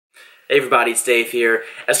Hey everybody, it's Dave here.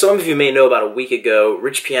 As some of you may know, about a week ago,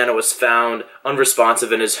 Rich Piana was found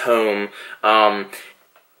unresponsive in his home.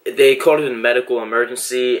 They called it a medical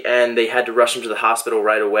emergency, and they had to rush him to the hospital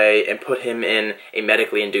right away and put him in a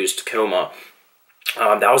medically induced coma.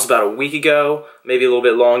 That was about a week ago, maybe a little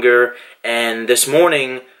bit longer, and this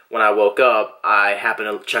morning when I woke up, I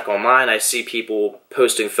happened to check online. I see people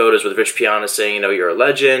posting photos with Rich Piana saying, you know, you're a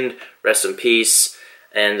legend, rest in peace,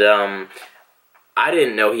 and I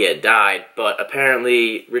didn't know he had died, but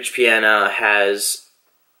apparently Rich Piana has,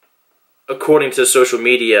 according to social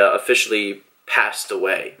media, officially passed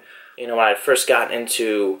away. You know, when I first got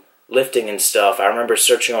into lifting and stuff, I remember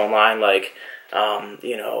searching online like,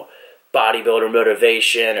 you know, bodybuilder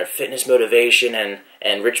motivation or fitness motivation,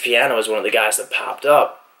 and Rich Piana was one of the guys that popped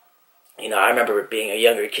up. You know, I remember being a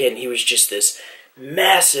younger kid, and he was just this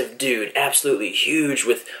massive dude, absolutely huge,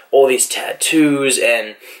 with all these tattoos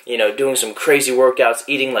and, you know, doing some crazy workouts,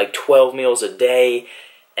 eating like 12 meals a day,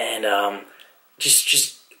 and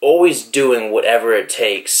just always doing whatever it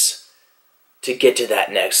takes to get to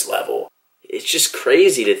that next level. It's just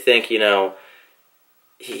crazy to think, you know,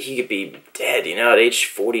 he could be dead, you know, at age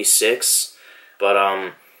 46.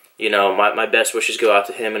 But, you know, my best wishes go out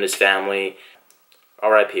to him and his family.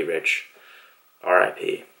 R.I.P. Rich.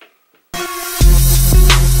 R.I.P.